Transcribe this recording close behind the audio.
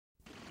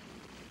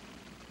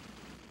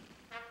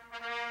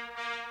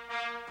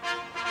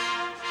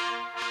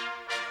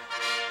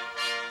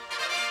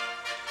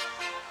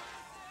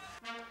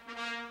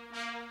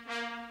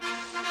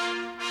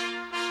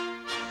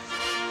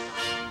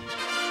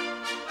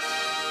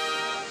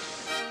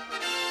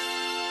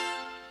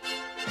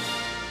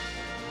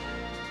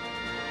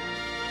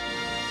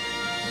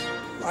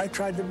I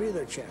tried to be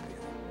their champion.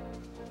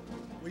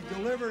 We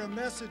delivered a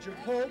message of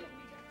hope,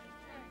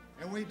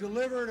 and we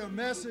delivered a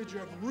message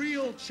of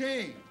real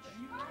change.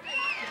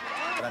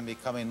 I'm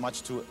becoming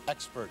much too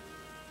expert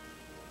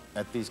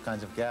at these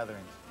kinds of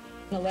gatherings.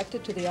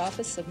 Elected to the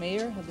office of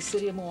mayor of the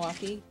city of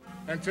Milwaukee.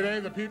 And today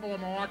the people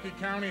of Milwaukee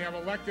County have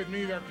elected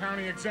me their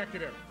county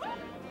executive.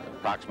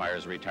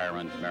 Proxmire's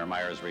retirement, Mayor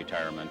Meyer's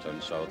retirement,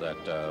 and so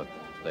that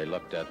they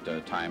looked at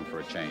time for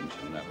a change,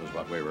 and that was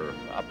what we were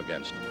up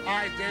against.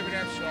 I, David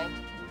F. Schultz.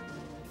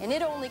 And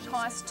it only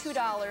costs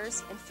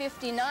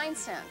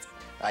 $2.59.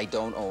 I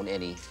don't own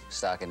any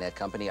stock in that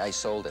company. I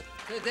sold it.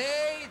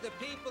 Today, the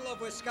people of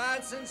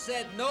Wisconsin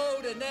said no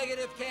to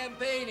negative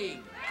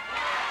campaigning.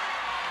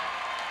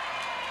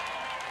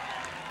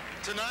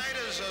 Tonight,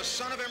 as a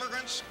son of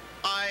immigrants,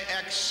 I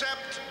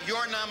accept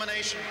your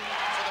nomination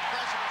for the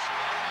presidency of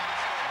the United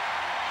States.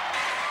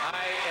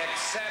 I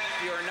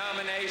accept your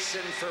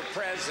nomination for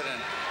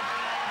president.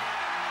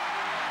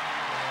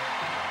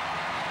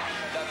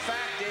 The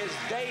fact is,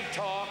 they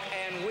talk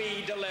and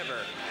we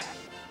deliver.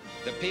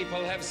 The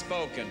people have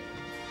spoken.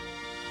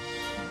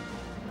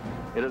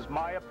 It is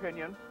my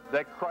opinion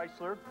that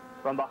Chrysler,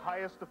 from the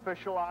highest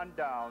official on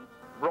down,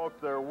 broke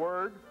their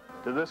word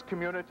to this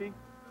community,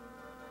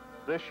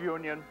 this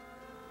union,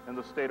 and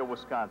the state of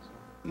Wisconsin.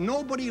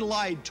 Nobody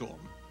lied to him.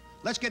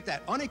 Let's get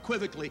that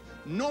unequivocally.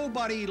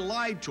 Nobody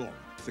lied to him.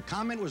 The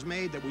comment was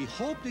made that we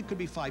hoped it could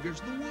be 5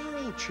 years. The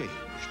world changed.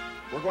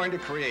 We're going to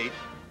create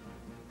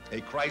a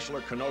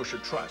Chrysler Kenosha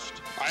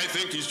Trust. I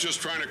think he's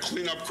just trying to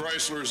clean up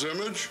Chrysler's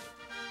image.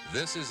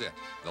 This is it,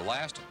 the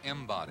last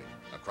M body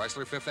of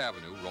Chrysler Fifth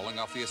Avenue rolling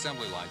off the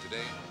assembly line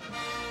today.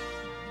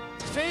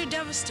 It's very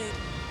devastating.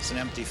 It's an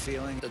empty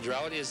feeling. The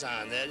drought is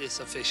on. That is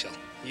official.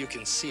 You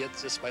can see it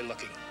just by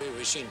looking.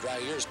 We've seen dry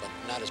years, but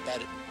not as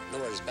bad,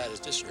 nowhere as bad as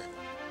this year.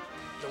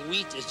 The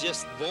wheat is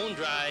just bone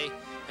dry,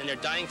 and they're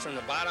dying from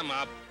the bottom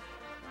up.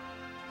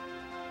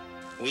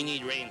 We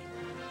need rain.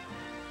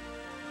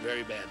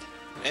 Very bad.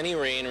 Any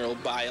rain will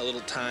buy a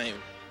little time.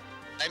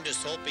 I'm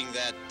just hoping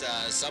that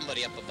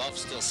somebody up above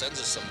still sends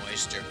us some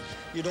moisture.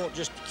 You don't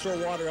just throw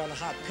water on a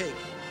hot pig.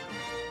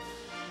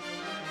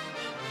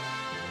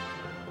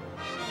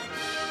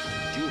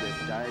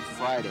 Judith died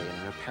Friday in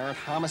an apparent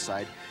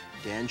homicide.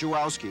 Dan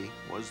Jawowski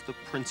was the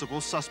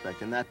principal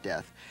suspect in that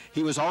death.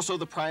 He was also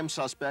the prime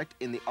suspect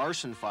in the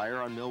arson fire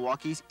on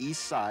Milwaukee's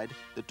east side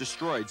that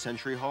destroyed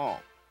Century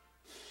Hall.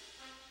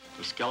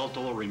 The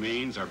skeletal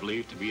remains are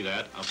believed to be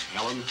that of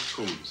Helen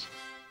Coombs.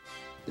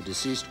 The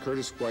deceased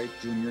Curtis White,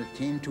 Jr.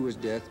 came to his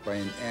death by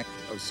an act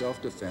of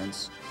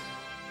self-defense.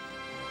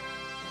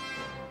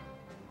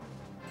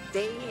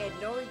 They had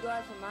no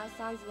regard for my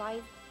son's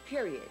life,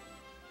 period.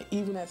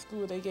 Even at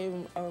school, they gave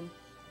him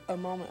a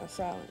moment of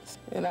silence.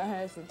 And I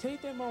had to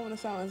take that moment of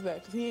silence back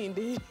because he ain't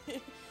dead.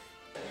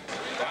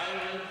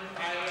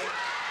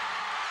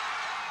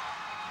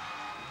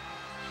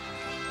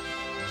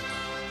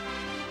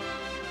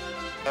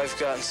 I've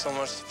gotten so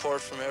much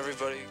support from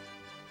everybody.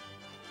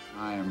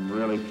 I am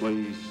really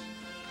pleased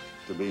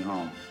to be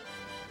home.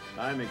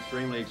 I'm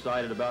extremely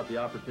excited about the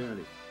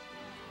opportunity.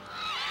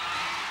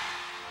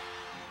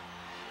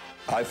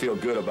 I feel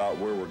good about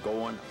where we're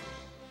going.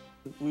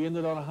 We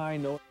ended on a high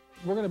note.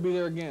 We're going to be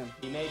there again.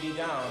 We may be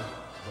down,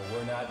 but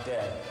we're not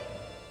dead.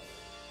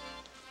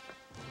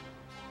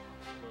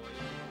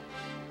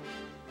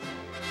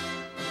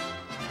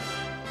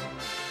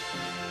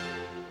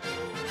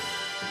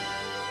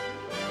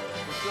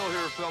 We're still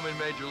here filming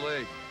Major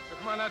League. So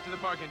come on out to the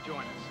park and join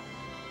us.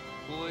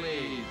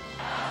 Please.